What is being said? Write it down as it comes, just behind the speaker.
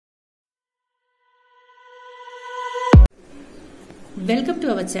Welcome to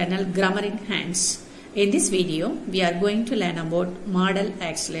our channel Grammar in Hands. In this video, we are going to learn about modal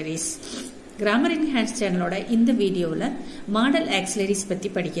auxiliaries. Grammar in Hands channel oda இந்த வீடியோல modal auxiliaries பத்தி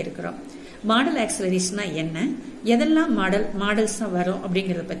படிக்க இருக்கிறோம். Modal auxiliaries னா என்ன? எதெல்லாம் modals வரும்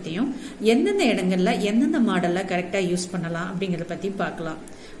அப்படிங்கறத பத்தியும் எந்தெந்த இடங்கள்ல எந்தெந்த மாடல்ல கரெக்ட்டா யூஸ் பண்ணலாம் அப்படிங்கறத பத்தி பார்க்கலாம்.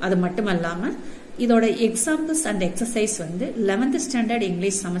 அது மட்டுமல்லாம இதோட எக்ஸாம்பிள்ஸ் அண்ட் எக்ஸசைஸ் வந்து 11th ஸ்டாண்டர்ட்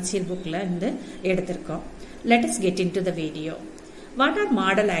இங்கிலீஷ் சமச்சீர் புக்ல இருந்து எடுத்திருக்கோம். Let us get into the video. What are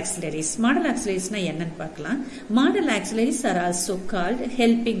modal auxiliaries? Modal auxiliaries na என்னன்னு பார்க்கலாம். Modal auxiliaries are also called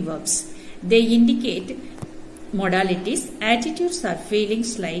helping verbs. They indicate modalities, attitudes or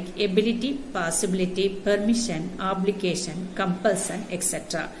feelings like ability, possibility, permission, obligation, compulsion,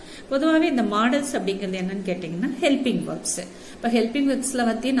 etc. பொதுவாகவே இந்த models அப்படிங்கிறது என்னன்னு கேட்டீங்கன்னா helping verbs. இப்போ helping verbsல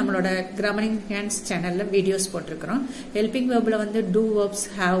வந்து நம்மளோட Grammar in Hands சேனல்ல வீடியோஸ் போட்டிருக்கிறோம். ஹெல்பிங் verbல வந்து do verbs,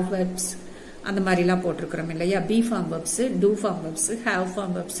 have verbs அந்த மாதிரிலாம் போட்டிருக்கிறோம் இல்லையா. B form verbs, do form verbs, have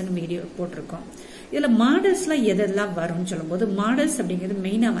form verbsனு video போட்டிருக்கோம். இதுல மாடல்ஸ்லாம் எதெல்லாம் வரும்னு சொல்லும்போது மாடல்ஸ் அப்படிங்கிறது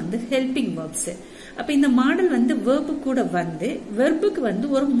மெயினா வந்து ஹெல்பிங் verbs. அப்ப இந்த மாடல் வந்து வெர்பு கூட வந்து வெர்புக்கு வந்து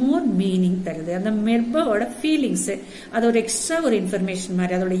ஒரு மோர் மீனிங் தருது. அந்த வெர்போட ஃபீலிங்ஸ் அது ஒரு எக்ஸ்ட்ரா ஒரு இன்ஃபர்மேஷன்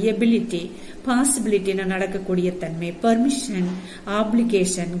மாதிரி, அதோட எபிலிட்டி, பாசிபிலிட்டி, நடக்கக்கூடிய தன்மை, பெர்மிஷன்,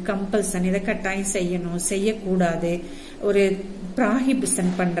 ஆப்ளிகேஷன், கம்பல்சன், இதை கட்டாயம் செய்யணும், செய்யக்கூடாது, ஒரு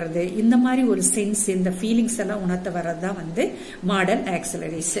ப்ராஹிபிஷன் பண்றது, இந்த மாதிரி ஒரு சென்ஸ், இந்த ஃபீலிங்ஸ் எல்லாம் உணர்த்த வர்றதுதான் வந்து மாடல்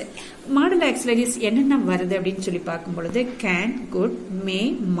ஆக்சிலரிஸ். மாடல் ஆக்சிலரிஸ் என்னென்ன வருது அப்படின்னு சொல்லி பார்க்கும் பொழுது can, good, May,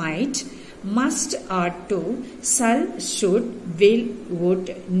 might, must, ought to, shall, should, will, would,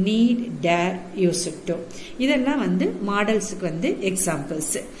 need, dare, used to. இதெல்லாம் வந்து மாடல்ஸுக்கு வந்து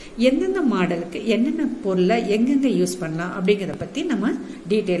எக்ஸாம்பிள்ஸ். எந்தெந்த மாடலுக்கு என்னென்ன பொருளை எங்கெங்க யூஸ் பண்ணலாம் அப்படிங்கறத பத்தி நம்ம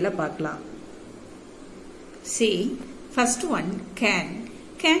டீடைலா பார்க்கலாம். See, first one, can.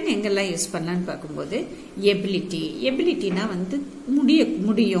 Can எங்கெல்லாம் யூஸ் பண்ணலான்னு பார்க்கும்போது எபிலிட்டி. எபிலிட்டினா வந்து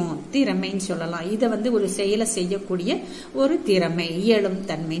முடியும், திறமைன்னு சொல்லலாம். இதை வந்து ஒரு செயலை செய்யக்கூடிய ஒரு திறமை, இயலும்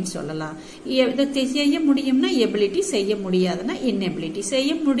தன்மைன்னு சொல்லலாம். இதை செய்ய முடியும்னா எபிலிட்டி, செய்ய முடியாதுன்னா இன்எபிலிட்டி.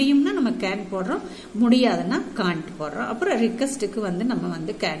 செய்ய முடியும்னா நம்ம கேன் போடுறோம், முடியாதுன்னா கான்ட் போடுறோம். அப்புறம் ரிக்வெஸ்ட்டுக்கு வந்து நம்ம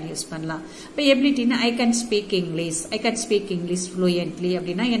வந்து கேன் யூஸ் பண்ணலாம். இப்போ எபிலிட்டினா I can speak English, I can speak English fluently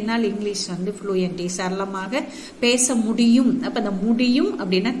அப்படின்னா என்னால் இங்கிலீஷ் வந்து ஃப்ளூயன்ட்லி சரளமாக பேச முடியும். அப்ப அந்த முடியும்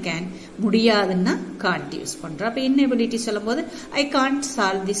அப்படின்னா கேன், முடியாதுன்னா கான்ட் யூஸ் பண்றோம். அப்ப இன்னெபிலிட்டி சொல்லும் போது I can't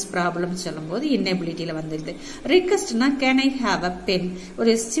solve this problem சொல்லும் போது இன்னெபிலிட்டியில வந்துருது. ரிக்வெஸ்ட்னா can I have a pen.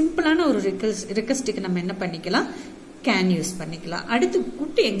 ஒரு சிம்பிளான ஒரு ரிக்வெஸ்ட்டுக்கு நம்ம என்ன பண்ணிக்கலாம், கேன் யூஸ் பண்ணிக்கலாம். அடுத்து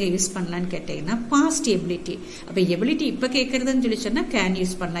குட் எங்க யூஸ் பண்ணலாம்னு கேட்டீங்கன்னா பாஸ்ட் எபிலிட்டி. அப்ப எபிலிட்டி இப்ப கேட்கறதுன்னு சொல்லி சொன்னா கேன்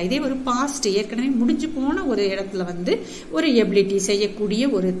யூஸ் பண்ணலாம். இதே ஒரு பாஸ்ட் ஏற்கனவே முடிஞ்சு போன ஒரு இடத்துல வந்து ஒரு எபிலிட்டி செய்யக்கூடிய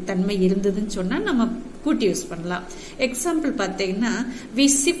ஒரு தன்மை இருந்ததுன்னு சொன்னா நம்ம குட் யூஸ் பண்ணலாம். எக்ஸாம்பிள் பாத்தீங்கன்னா we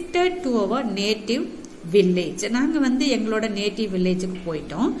shifted to our native village. நாங்க வந்து எங்களோட நேட்டிவ் வில்லேஜுக்கு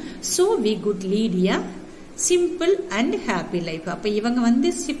போயிட்டோம். so we could lead a simple and happy life. அப்ப இவங்க வந்து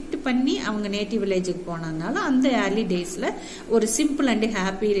ஷிஃப்ட் பண்ணி அவங்க நேட்டிவ் வில்லேஜுக்கு போனதுனால அந்த ஏர்லி டேஸ்ல ஒரு சிம்பிள் அண்ட்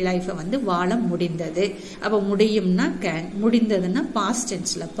ஹாப்பி லைஃப வந்து வாழ முடிந்தது. அப்ப முடியும்னா கேன், முடிந்ததுன்னா பாஸ்ட்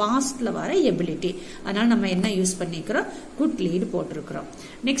டென்ஸ்ல, பாஸ்ட்ல வர எபிலிட்டி. அதனால நம்ம என்ன யூஸ் பண்ணிக்கிறோம், குட் லீட் போட்டிருக்கிறோம்.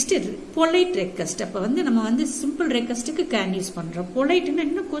 Next polite request. அப்ப வந்து நம்ம வந்து சிம்பிள் ரெக்வெஸ்ட்டுக்கு கேன் யூஸ் பண்றோம். பொலைட்னா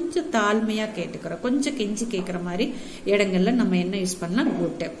இன்னும் கொஞ்சம் தாழ்மையா கேட்டுக்கிறோம், கொஞ்சம் கெஞ்சி கேட்கிற மாதிரி இடங்கள்ல நம்ம என்ன யூஸ் பண்ணலாம்,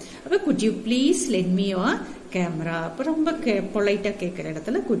 குட். அப்ப good you please let me your camera. அப்ப ரொம்ப பொலைட்டா கேட்கிற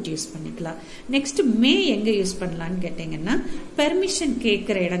இடத்துல குட் யூஸ் பண்ணிக்கலாம். நெக்ஸ்ட் மே எங்க யூஸ் பண்ணலாம்னு கேட்டீங்கன்னா பெர்மிஷன்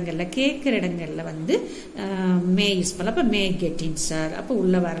கேட்கிற இடங்கள்ல வந்து மே யூஸ் பண்ணலாம். அப்ப மே கெட் இன் சார், அப்ப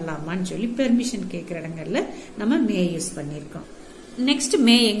உள்ள வரலாமான்னு சொல்லி பெர்மிஷன் கேட்கிற இடங்கள்ல நம்ம மே யூஸ் பண்ணிருக்கோம். நெக்ஸ்ட்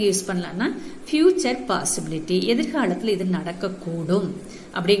மே எங்க யூஸ் பண்ணலாம்னா ஃபியூச்சர் பாசிபிலிட்டி, எதிர்காலத்துல இது நடக்கக்கூடும்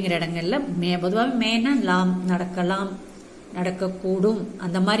அப்படிங்கிற இடங்கள்ல மே. பொதுவாக மேனா லாம், நடக்கலாம், நடக்கக்கூடும்,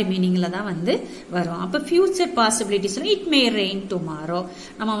 அந்த மாதிரி மீனிங்ல தான் வந்து வரும். அப்ப future possibilities it may rain tomorrow.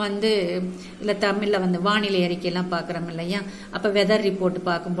 நம்ம வந்து இல்ல தமிழ்ல வந்து வானிலை அறிக்கை எல்லாம் பாக்குறோம் இல்லையா. அப்ப வெதர் ரிப்போர்ட்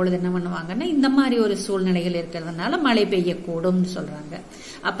பார்க்கும் பொழுது என்ன பண்ணுவாங்கன்னா இந்த மாதிரி ஒரு சூழ்நிலைகள் இருக்கிறதுனால மழை பெய்யக்கூடும் சொல்றாங்க.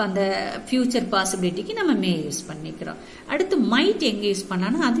 அப்ப அந்த ஃபியூச்சர் பாசிபிலிட்டிக்கு நம்ம மே யூஸ் பண்ணிக்கிறோம். அடுத்து மைட் எங்க யூஸ்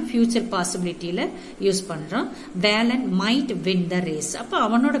பண்ணானா அது ஃபியூச்சர் பாசிபிலிட்டியில யூஸ் பண்றோம். Velan might win the race. அப்ப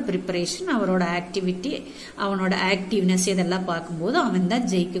அவனோட ப்ரிப்பரேஷன், அவனோட ஆக்டிவிட்டி, அவனோட ஆக்டிவ்னஸ் இதெல்லாம் பார்க்கும்போது அவன் தான்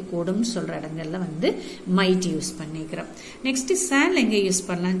ஜெயிக்க கூடும் சொல்ற இடங்கள்ல வந்து மைட் யூஸ் பண்ணிக்கிறோம். நெக்ஸ்ட் சால் எங்க யூஸ்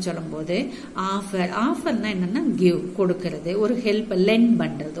பண்ணலாம்னு சொல்லும் போது ஆஃபர். ஆஃபர்னா என்னன்னா கிவ், கொடுக்கறது, ஒரு ஹெல்ப், லெண்ட்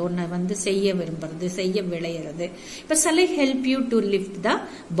பண்றது, ஒன்ன வந்து செய்ய விரும்புறது, செய்ய விளையிறது. இப்ப shall I help you to lift the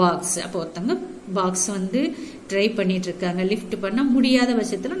box. அப்போ ஒருத்தவங்க பாக்ஸ் வந்து ட்ரை பண்ணிட்டு இருக்காங்க, லிஃப்ட் பண்ண முடியாத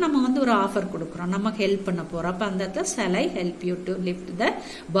பட்சத்துல நம்ம வந்து ஒரு ஆஃபர் கொடுக்குறோம், நம்ம ஹெல்ப் பண்ண போறோம். அப்ப அந்த இடத்துல shall I help you to lift the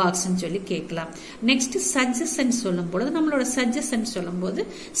box ன்னு சொல்லி கேட்கலாம். நெக்ஸ்ட் சஜஷன் சொல்லும் பொழுது நம்மளோட சஜஷன் சொல்லும் போது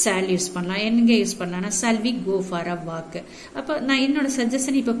shall யூஸ் பண்ணலாம். எங்க யூஸ் பண்ணலாம், shall we go for a walk. அப்ப நான் என்னோட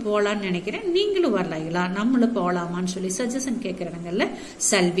சஜஷன் இப்ப போலான்னு நினைக்கிறேன், நீங்களும் வரலாங்களா, நம்மளும் போலாமான்னு சொல்லி சஜஷன் கேட்கிற இடங்கள்ல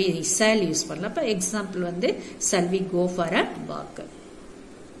shall யூஸ் பண்ணலாம். அப்ப எக்ஸாம்பிள் வந்து shall we go for a walk.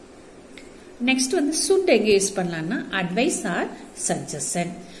 Next வந்து should எங்க யூஸ் பண்ணலாம்னா அட்வைஸ் ஆர்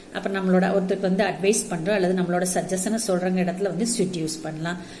சஜஷன். அப்ப நம்மளோட ஒருத்தருக்கு வந்து அட்வைஸ் பண்றோம் அல்லது நம்மளோட சஜஷனை சொல்றங்க இடத்துல வந்து should யூஸ்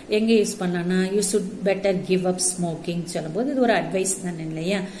பண்ணலாம். எங்க யூஸ் பண்ணலாம்னா you should better give up smoking சொல்லும்போது இது ஒரு அட்வைஸ் தானே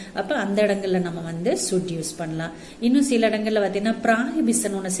இல்லையா. அப்ப அந்த இடங்கள்ல நம்ம வந்து should யூஸ் பண்ணலாம். இன்னும் சில இடங்கள்ல பாத்தீங்கன்னா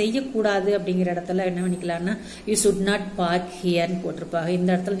ப்ராஹிபிஷன் ஒன்னு செய்யக்கூடாது அப்படிங்கிற இடத்துல என்ன பண்ணிக்கலாம்னா you should not park here போட்டிருப்பாங்க. இந்த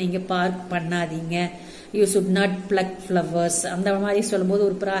இடத்துல நீங்க பார்க் பண்ணாதீங்க, you should not pluck flowers அந்த மாதிரி சொல்லும்போது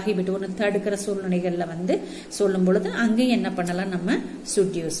ஒரு ப்ராஹிபிட் ஒன்று தடுக்கிற சூழ்நிலைகள்ல வந்து சொல்லும் பொழுது அங்கேயும் என்ன பண்ணலாம், நம்ம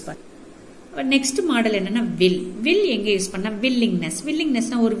should யூஸ் பண்ணலாம். நெக்ஸ்ட் மாடல் என்னன்னா வில் எங்க யூஸ் பண்ண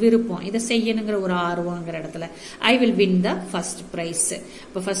வில்லிங்னஸ்னா ஒரு விருப்பம், இதை செய்யணுங்கிற ஒரு ஆர்வங்கிற இடத்துல I will win the first prize.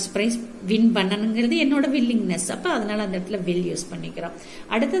 இப்போ ஃபர்ஸ்ட் பிரைஸ் வின் பண்ணணுங்கிறது என்னோட வில்லிங்னஸ், அப்ப அதனால அந்த இடத்துல வில் யூஸ் பண்ணிக்கிறோம்.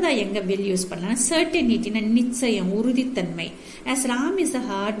 அடுத்ததா எங்க வில் யூஸ் பண்ணலாம், சர்டனிட்டினா நிச்சயம், உறுதித்தன்மை. as Ram is a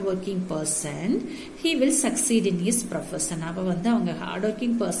hard working person he will succeed in his profession. அப்ப வந்து அவங்க ஹார்ட்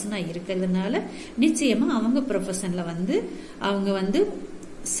ஒர்க்கிங் பர்சனா இருக்கிறதுனால நிச்சயமா அவங்க ப்ரொஃபஷன்ல வந்து அவங்க வந்து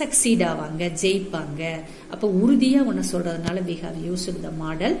சக்சீட் ஆவாங்க, ஜெயிப்பாங்க. அப்ப உறுதியா ஒன்னு சொல்றதுனால we have used the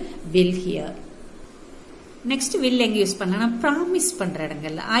modal will here. Next will எங்க யூஸ் பண்ணலாம், ப்ராமிஸ் பண்ற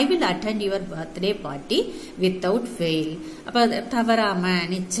இடங்கள்ல I will attend your birthday party without fail. அப்ப தவறாம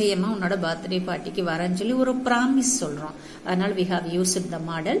நிச்சயமா உன்னோட பர்த்டே பார்ட்டிக்கு வரேன்னு சொல்லி ஒரு ப்ராமிஸ் சொல்றோம், அதனால we have used the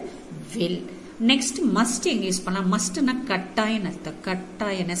modal will. Next must எங்க யூஸ் பண்ணலாம், மஸ்ட்னா கட்டாயம் அர்த்தம்,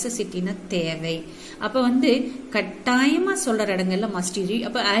 கட்டாய நெசசிட்டினா தேவை. அப்ப வந்து கட்டாயமா சொல்ற இடங்கள்ல மஸ்ட் யூஸ்.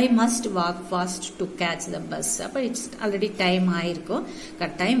 அப்ப I must walk fast to catch the bus. அப்ப இட்ஸ் ஆல்ரெடி டைம் ஆயிருக்கும்,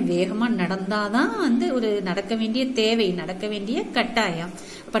 கட்டாயம் வேகமா நடந்தாதான் வந்து ஒரு நடக்க வேண்டிய தேவை, நடக்க வேண்டிய கட்டாயம்.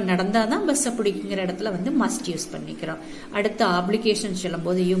 அப்ப நடந்தாதான் பஸ் பிடிக்குங்கிற இடத்துல வந்து மஸ்ட் யூஸ் பண்ணிக்கிறோம். அடுத்த ஆப்ளிகேஷன் சொல்லும்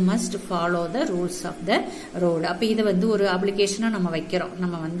போது you must follow the rules of the road. அப்ப இது வந்து ஒரு ஆப்ளிகேஷனா நம்ம வைக்கிறோம்,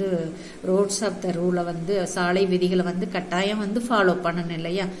 நம்ம வந்து ரூல்ஸ் ஆஃப் த ரூலை வந்து சாலை விதிகளை வந்து கட்டாயம் வந்து ஃபாலோ பண்ணணும்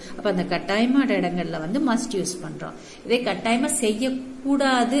இல்லையா. அப்ப அந்த கட்டாயமான இடங்கள்ல வந்து மஸ்ட் யூஸ் பண்றோம். இதை கட்டாயமா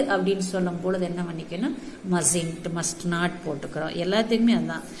செய்யக்கூடாது அப்படின்னு சொல்லும் பொழுது என்ன பண்ணிக்கணும், மஸ்ட், மஸ்ட் நாட் போட்டுக்கிறோம். எல்லாத்துக்குமே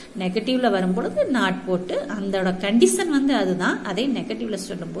அதுதான், நெகட்டிவ்ல வரும்பொழுது நாட் போட்டு அதோட கண்டிஷன் வந்து அதுதான், அதே நெகட்டிவ்ல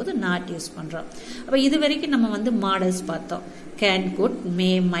சொல்லும் போது நாட் யூஸ் பண்றோம். அப்ப இது வரைக்கும் நம்ம வந்து மாடல்ஸ் பார்த்தோம், can, good,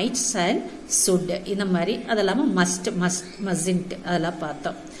 May, might, shawl, சுட், இந்த மாதிரி. அதெல்லாம மஸ்ட், மஸ்ட் அதெல்லாம்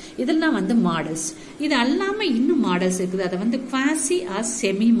பார்த்தோம். இதெல்லாம் வந்து மாடல்ஸ். இது அல்லாம இன்னும் மாடல்ஸ் இருக்குது, அதை வந்து குவாசி ஆர்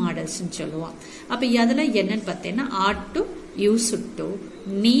செமி மாடல்ஸ் சொல்லுவோம். அப்ப அதெல்லாம் என்னன்னு பார்த்தீங்கன்னா add to, used to,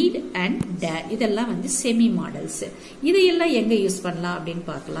 NEET and dare, இதெல்லாம் வந்து செமி மாடல்ஸ். இதையெல்லாம் எங்க யூஸ் பண்ணலாம் அப்படின்னு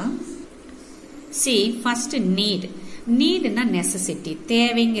பார்க்கலாம். சி ஃபர்ஸ்ட் நீட்னா நெசசிட்டி,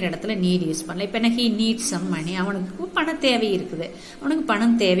 தேவைங்கிற இடத்துல நீட் யூஸ் பண்ணலாம். இப்ப என்ன, ஹி நீட் சம் மணி, அவனுக்கு பண தேவை இருக்குது, அவனுக்கு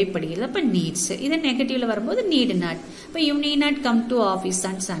பணம் தேவைப்படுகிறது, அப்ப நீட்ஸ். இதை நெகட்டிவ்ல வரும்போது நீட் நாட். இப்ப you need not come to office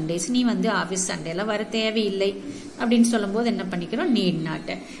on Sundays, நீ வந்து ஆஃபீஸ் சண்டேல வர தேவையில்லை அப்படின்னு சொல்லும் போது என்ன பண்ணிக்கிறோம், நீட்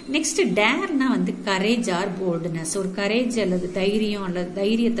நாட். நெக்ஸ்ட் டேர்னா வந்து கரேஜ் ஆர் போல்டுனஸ், ஒரு கரேஜ் அல்லது தைரியம் அல்லது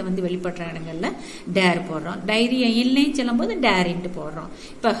தைரியத்தை வந்து வெளிப்படுற இடங்கள்ல டேர் போடுறோம். தைரியம் இல்லைன்னு சொல்லும் போது டேரின்ட்டு போடுறோம்.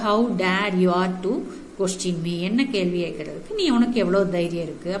 இப்ப how dare you are to question me, என்ன கேள்வி கேட்கறதுக்கு நீ உனக்கு எவ்வளவு தைரியம்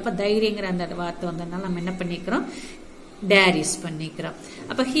இருக்கு. அப்ப தைரியங்கிற அந்த வார்த்தை வந்ததுனால நம்ம என்ன பண்ணிக்கிறோம், டேர் யூஸ் பண்ணிக்கிறோம்.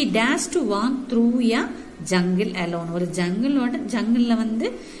 அப்ப he tears to walk through a jungle alone, ஒரு ஜங்கிள்ல வந்து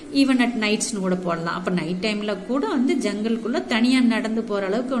ஈவன் அட் நைட்ஸ்னு கூட போடலாம். அப்ப நைட் டைம்ல கூட வந்து ஜங்கிள்குள்ள தனியா நடந்து போற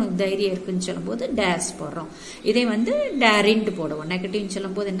அளவுக்கு உனக்கு தைரியம் இருக்குன்னு சொல்லும் போது டேர்ஸ் போடுறோம். இதை வந்து டேரின்ட்டு போடுவோம். நெகட்டிவ்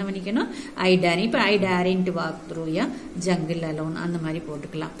சொல்லும் போது என்ன பண்ணிக்கணும், ஐ டேர். இப்ப ஐ டேரின்ட்டு வாக் த்ரூ எ ஜங்கிள் அலோன் அந்த மாதிரி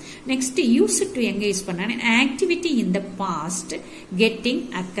போட்டுக்கலாம். நெக்ஸ்ட் யூஸ் டு எங்க யூஸ் பண்ணா, activity in the past getting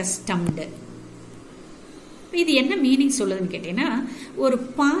accustomed. இது என்ன மீனிங் சொல்லுதுன்னு கேட்டீங்கன்னா, ஒரு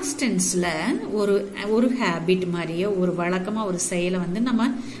பாஸ்ட் டென்ஸ்ல ஒரு ஹேபிட் மாதிரியோ ஒரு வழக்கமா ஒரு செயலை வந்து நம்ம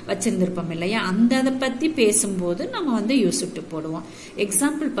வச்சிருந்திருப்போம் இல்லையா, அந்த அதை பத்தி பேசும்போது நம்ம வந்து யூஸ் டு போடுவோம்.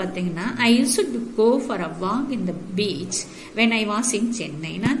 எக்ஸாம்பிள் பாத்தீங்கன்னா, ஐ use to go for a walk in the beach when I was in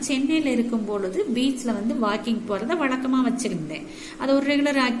Chennai. நான் சென்னையில இருக்கும் பொழுது பீச்ல வந்து வாக்கிங் போறத வழக்கமா வச்சிருந்தேன். அது ஒரு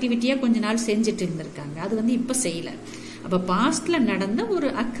ரெகுலர் ஆக்டிவிட்டியா கொஞ்ச நாள் செஞ்சுட்டு இருந்திருக்காங்க, அது வந்து இப்ப செய்யல. அப்ப பாஸ்ட்ல நடந்த ஒரு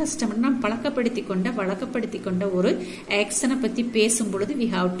அக்கஸ்டம் நாம் வழக்கப்படுத்தி கொண்ட ஒரு ஆக்ஷனை பத்தி பேசும் பொழுது we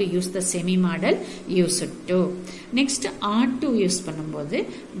have to use the semi modal used to. next ought to use பண்ணும்போது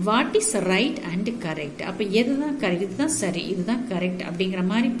what is right and correct, அப்ப எதுதான் கரெக்ட், இதுதான் சரி, இதுதான் கரெக்ட் அப்படிங்கிற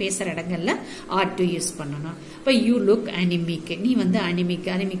மாதிரி பேசுற இடங்கள்ல ought to யூஸ் பண்ணணும். அப்ப you look anemic, நீ வந்து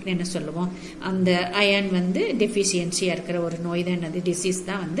அனிமிக்னு என்ன சொல்லுவோம், அந்த அயன் வந்து டெஃபிஷியன்சியா இருக்கிற ஒரு நோய் தான், என்னது டிசீஸ்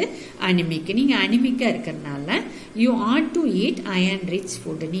தான் வந்து அனிமிக். நீங்க அனிமிக்கா இருக்கிறதுனால you ought to eat iron rich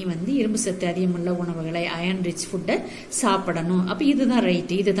food, நீ வந்து இரும்பு சத்து அதிகமுள்ள உணவுகளை அயன் ரிச் ஃபுட்டை சாப்பிடணும். அப்ப இதுதான்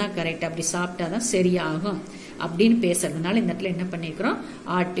ரைட், இதுதான் கரெக்ட், அப்படி சாப்பிட்டாதான் சரியாகும் அப்படின்னு பேசுறதுனால இந்த இடத்துல என்ன பண்ணிக்கிறோம்,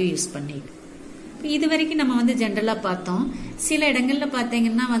 ought to யூஸ் பண்ணிக்கிறோம். இது வரைக்கும் நம்ம வந்து ஜென்ரலா பார்த்தோம். சில இடங்கள்ல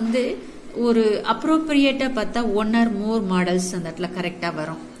பாத்தீங்கன்னா வந்து ஒரு அப்ரோப்ரியேட்டா பார்த்தா ஒன் ஆர் மோர் மாடல்ஸ் அந்த இடத்துல கரெக்டா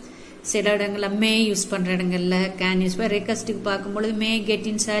வரும். சில இடங்கள்ல மே யூஸ் பண்ற இடங்கள்ல கேன் யூஸ் பண்ண, ரெக்வஸ்ட்டுக்கு பார்க்கும்பொழுது மே கெட்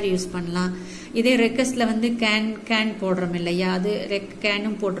இன் சார் யூஸ் பண்ணலாம். இதே ரெக்வஸ்ட்ல வந்து கேன் போடுறோம் இல்லையா, அது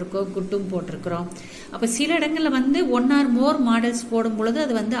கேனும் போட்டிருக்கோம், குட்டும் போட்டிருக்கிறோம். அப்ப சில இடங்கள்ல வந்து ஒன் ஆர் மோர் மாடல்ஸ் போடும் பொழுது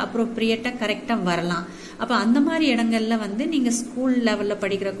அது வந்து அப்ரோப்ரியேட்டா கரெக்டா வரலாம். அப்ப அந்த மாதிரி இடங்கள்ல வந்து நீங்க ஸ்கூல் லெவல்ல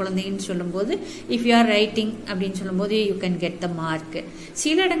படிக்கிற குழந்தைன்னு சொல்லும் போது இஃப் யூ ஆர் ரைட்டிங் அப்படின்னு சொல்லும் போது you can get the mark.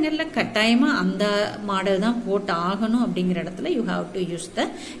 சில இடங்கள்ல கட்டாயமா அந்த மாடல் தான் போட்டு ஆகணும் அப்படிங்கிற இடத்துல you have to use the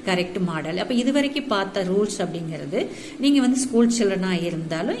correct model. அப்ப இது வரைக்கும் பார்த்த ரூல்ஸ் அப்படிங்கிறது நீங்க வந்து ஸ்கூல் சில்ட்ரனா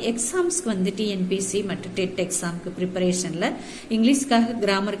இருந்தாலும் எக்ஸாம்ஸ்க்கு வந்து டிஎன்பிசி மற்றும் டெட் எக்ஸாமுக்கு ப்ரிப்பரேஷன்ல இங்கிலீஷ்காக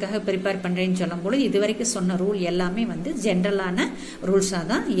கிராமருக்காக ப்ரிப்பேர் பண்றேன்னு சொல்லும் போது இது வரைக்கும் சொன்ன ரூல் எல்லாமே வந்து ஜென்ரலான ரூல்ஸா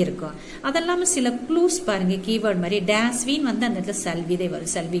தான் இருக்கும். அதெல்லாம சில க்ளூஸ் பாருங்க, கீவேர்ட் மாதிரி டேஸ்வின் வந்து அந்த இடத்துல சல்விதே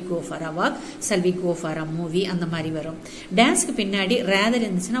வரும், சல்வி go for a walk, சல்வி go for a movie அந்த மாதிரி வரும். டேஸ்க்கு பின்னாடி ரேதர்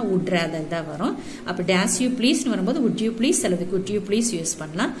இருந்துச்சுன்னா உட் ரேதர் தான் வரும். அப்ப டேஸ் யூ ப்ளீஸ்னு வரும்போது உட் யூ ப்ளீஸ் அல்லது குட் யூ ப்ளீஸ் யூஸ்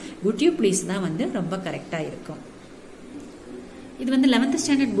பண்ணலாம். குட் யூ ப்ளீஸ் தான் வந்து ரொம்ப கரெக்டா இருக்கும். இது வந்து 11th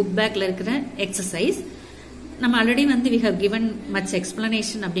ஸ்டாண்டர்ட் புக் பேக்ல இருக்கிற எக்ஸசைஸ். நம்ம ஆல்ரெடி வந்து we have given much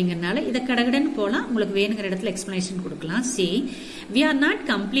explanation அப்படிங்கறனால இத கடகடன்னு போலாம், உங்களுக்கு வேணுங்கிற இடத்துல எக்ஸ்பிளனேஷன் கொடுக்கலாம். See, we are not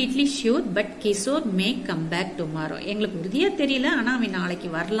completely sure but Kishore may come back tomorrow. எங்களுக்கு உறுதியா தெரியல, ஆனா அவன் நாளைக்கு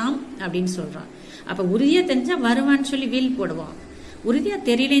வரலாம் அப்படின்னு சொல்றான். அப்ப உறுதியா தெரிஞ்சா வருவான்னு சொல்லி will போடுவோம். உறுதியா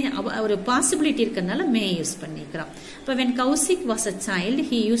தெரியல ஒரு பாசிபிலிட்டி இருக்கிறதுனால மே யூஸ் பண்ணிக்கிறோம். இப்போ when Kaushik was a child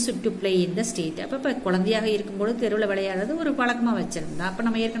he used to play in the street. அப்ப குழந்தையாக இருக்கும்போது தெருவில் விளையாடுறது ஒரு பழக்கமா வச்சிருந்தா. அப்ப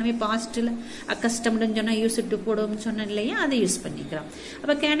நம்ம ஏற்கனவே பாஸ்ட்ல அக்கஸ்டம்டுன்னு சொன்னா யூஸ் டு போடுவோம்னு சொன்னோம் இல்லையா, அதை யூஸ் பண்ணிக்கிறோம்.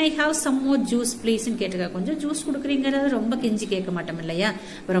 அப்ப can I have some more juice ப்ளீஸ்ன்னு கேட்டுக்கா, கொஞ்சம் ஜூஸ் கொடுக்குறீங்கிறது ரொம்ப கெஞ்சி கேட்க மாட்டோம் இல்லையா,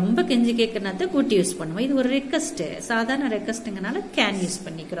 ரொம்ப கெஞ்சி கேட்கறனால குட் யூஸ் பண்ணுவோம். இது ஒரு ரெக்வஸ்ட், சாதாரண ரெக்வஸ்ட்ங்கனால கேன் யூஸ்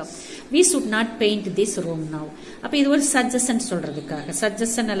பண்ணிக்கிறோம். we should not paint this room now. அப்ப இது ஒரு சஜஷன் சொல்றதுக்கு,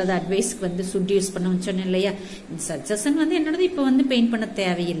 சஜஷன் அல்லது அட்வைஸ்க்கு வந்து சுட் யூஸ் பண்ணணும்னு சொன்னேன் இல்லையா. சஜஷன் வந்து என்னது இப்ப வந்து பெயிண்ட் பண்ண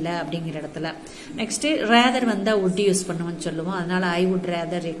தேவையில்லை அப்படிங்கிற இடத்துல. நெக்ஸ்ட் ரேதர் வந்தா வுட் யூஸ் பண்ணுவோம்னு சொல்லுவோம். அதனால I would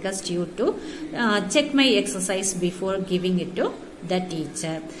rather request you to check my exercise before giving it to the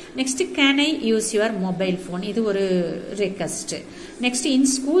teacher. Next, can I use your mobile phone? இது ஒரு request. Next, in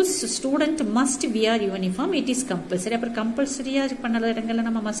schools student must wear uniform, it is compulsory. அப்புறம் கம்பல்சரியா பண்ணல இடங்கள்ல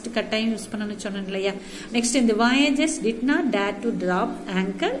நம்ம must கட்டாயம் use பண்ணணும்னு சொன்னோம் இல்லையா. Next, in the voyagers did not dare to drop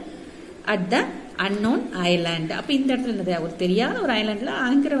anchor at the unknown island. அப்ப இந்த இடத்துல ஒரு தெரியாத ஒரு ஐலாண்ட்ல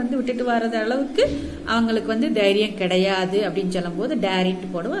ஆங்கரை வந்து விட்டுட்டு வர்றது அளவுக்கு அவங்களுக்கு வந்து தைரியம் கிடையாது அப்படின்னு சொல்லும் போது டேரிட்டு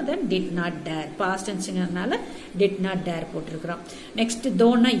போடுவோம். அதான் did not dare, past டென்ஸ்ங்கறனால did not dare போட்டிருக்கிறோம். Next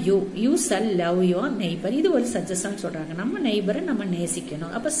Dona you shall love your neighbour. இது ஒரு சஜஷன் சொல்றாங்க, நம்ம நெய்பரை நம்ம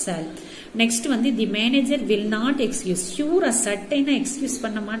நேசிக்கணும். அப்ப ஷல். நெக்ஸ்ட் வந்து the manager will not excuse, ஷூரா சட்டைனா excuse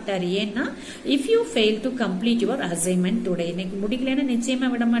பண்ண மாட்டாரு. ஏன்னா if you fail to complete your assignment today, இன்னைக்கு முடிக்கலன்னா நிச்சயமா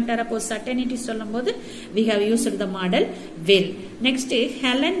விட மாட்டார். அப்போ சர்டனிட்டி சொல்லும் போது we have used the modal will. Next,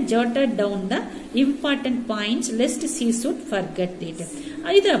 Helen jotted down the important points lest she should forget it.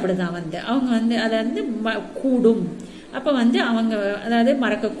 இது அப்படிதான் வந்து அவங்க வந்து அதை வந்து கூடும், அப்ப வந்து அவங்க அதாவது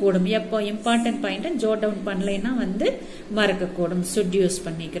மறக்கக்கூடும். எப்போ இம்பார்ட்டன்ட் பாயிண்ட் ஜோட் டவுன் பண்ணலைன்னா வந்து மறக்கக்கூடும், சுட் யூஸ்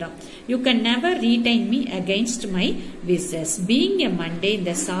பண்ணிக்கிறோம். You can never retain me against my wishes. Being a Monday,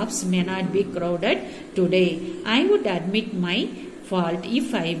 the shops may not be crowded today. I would admit my fault if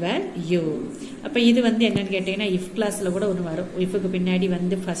I were you. அப்ப இது வந்து என்னன்னு கேட்டீங்கன்னா if கிளாஸ்ல கூட ஒன்று வரும். இஃப்க்கு பின்னாடி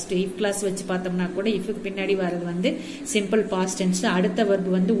வந்து ஃபர்ஸ்ட் இஃப் கிளாஸ் வச்சு பார்த்தோம்னா கூட இஃப்க்கு பின்னாடி வர்றது வந்து சிம்பிள் பாஸ்ட் டென்ஸ், அடுத்த வெர்ப்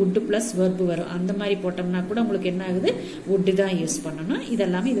வந்து would பிளஸ் வெர்ப் வரும். அந்த மாதிரி போட்டோம்னா கூட உங்களுக்கு என்ன ஆகுது, would தான் யூஸ் பண்ணணும்.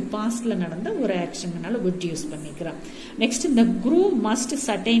 இதெல்லாமே இது பாஸ்ட்ல நடந்த ஒரு ஆக்ஷன்னால would யூஸ் பண்ணிக்கிறோம். Next the groom must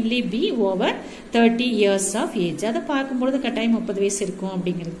certainly be over 30 years of age. அதை பார்க்கும்பொழுது கட்டாயம் 30 வயசு இருக்கும்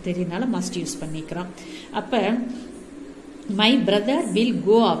அப்படிங்கிறது தெரியனால must யூஸ் பண்ணிக்கிறோம். அப்ப my brother will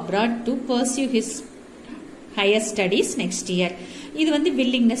go abroad to pursue his higher studies next year. இது வந்து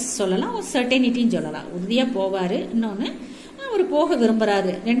willingness சொல்லலாம், certainty சொல்லலாம். உறுதியா போவாரு, இன்னொன்னு ஒரு போக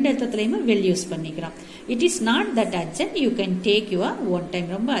விரும்புறாரு ரெண்டு அர்த்தத்திலயுமே will யூஸ் பண்ணிக்கிறோம். It is not that urgent, you can take your own time.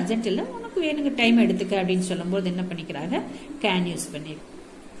 ரொம்ப அர்ஜென்ட் இல்லை, உனக்கு வேணுங்க டைம் எடுத்துக்க அப்படின்னு சொல்லும்போது என்ன பண்ணிக்கிறாங்க, can யூஸ் பண்ணிக்கிறோம்.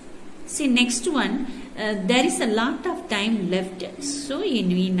 See next one, there is a lot of time left, so you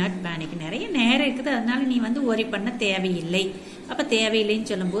need not panic. நிறைய நேரம் இருக்குது, அதனால நீ வந்து worry பண்ண தேவையில்லை. அப்ப தேவையில்லைன்னு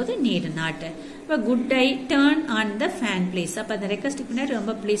சொல்லும்போது need not. அப்ப good day, turn on the fan please. அப்ப அந்த ரெக்வெஸ்ட் பின்னாடி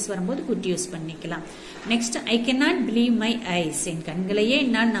ரொம்ப ப்ளீஸ் வரும்போது good யூஸ் பண்ணிக்கலாம். Next I cannot believe my eyes. என் கண்களையே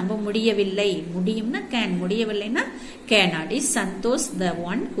என்னால் நம்ப முடியவில்லை. முடியும்னா can, முடியவில்லைன்னா cannot. Is Santosh the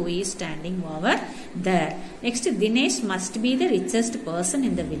one who is standing over there? Next, Dinesh must be the richest person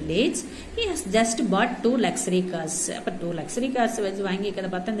in the village. He has just bought 2 luxury cars. அப்ப 2 luxury cars வச்சு வாங்கிக்கிறத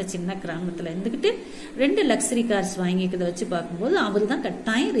பார்த்தா இந்த சின்ன கிராமத்துல இருந்துகிட்டு 2 luxury cars வாங்கிக்கிறத வச்சு பார்க்கும்போது அவரு தான்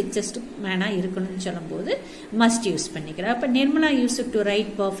கட்டாயம் richest மேனா இருக்கணும்னு சொல்லும்போது must யூஸ் பண்ணிக்கிறார். அப்ப Nirmala used to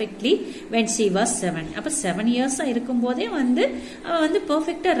write perfectly when she was 7. அப்ப 7 years இருக்கும் போதே வந்து அவ வந்து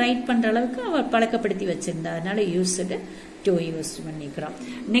பெர்ஃபெக்ட்டா ரைட் பண்ற அளவுக்கு அவ பழக்கப்படுத்தி வச்சிருந்தா, அதனால யூஸ்டு to யூஸ் பண்ணிக்கிறோம்.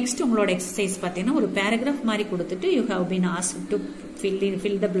 நெக்ஸ்ட் உங்களோட எக்ஸசைஸ் பார்த்தீங்கன்னா ஒரு பேராகிராஃப் மாதிரி கொடுத்துட்டு you have been asked to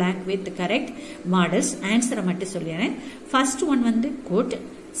fill the blank with correct modals. ஆன்சரை மட்டும் சொல்லிடுறேன். ஃபர்ஸ்ட் ஒன் வந்து could,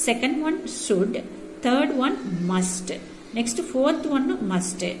 second one should, third one must, next fourth ஒன்னு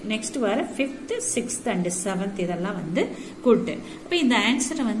மஸ்ட், நெக்ஸ்ட் வர ஃபிஃப்த், சிக்ஸ்த் அண்ட் செவன்த் இதெல்லாம் வந்து குட். இப்போ இந்த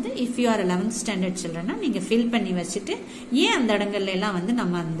ஆன்சரை வந்து if you are 11th standard சில்ட்ரன்னா நீங்க ஃபில் பண்ணி வச்சுட்டு ஏன் அந்த இடங்கள்ல எல்லாம் வந்து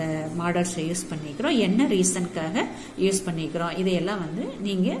நம்ம அந்த மாடல்ஸை யூஸ் பண்ணிக்கிறோம், என்ன ரீசனுக்காக யூஸ் பண்ணிக்கிறோம், இதையெல்லாம் வந்து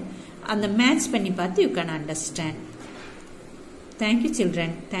நீங்க அந்த மேட்ச் பண்ணி பார்த்து you can understand. Thank you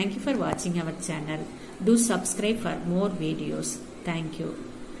children. Thank you for வாட்சிங் our channel. Do subscribe for more videos. Thank you.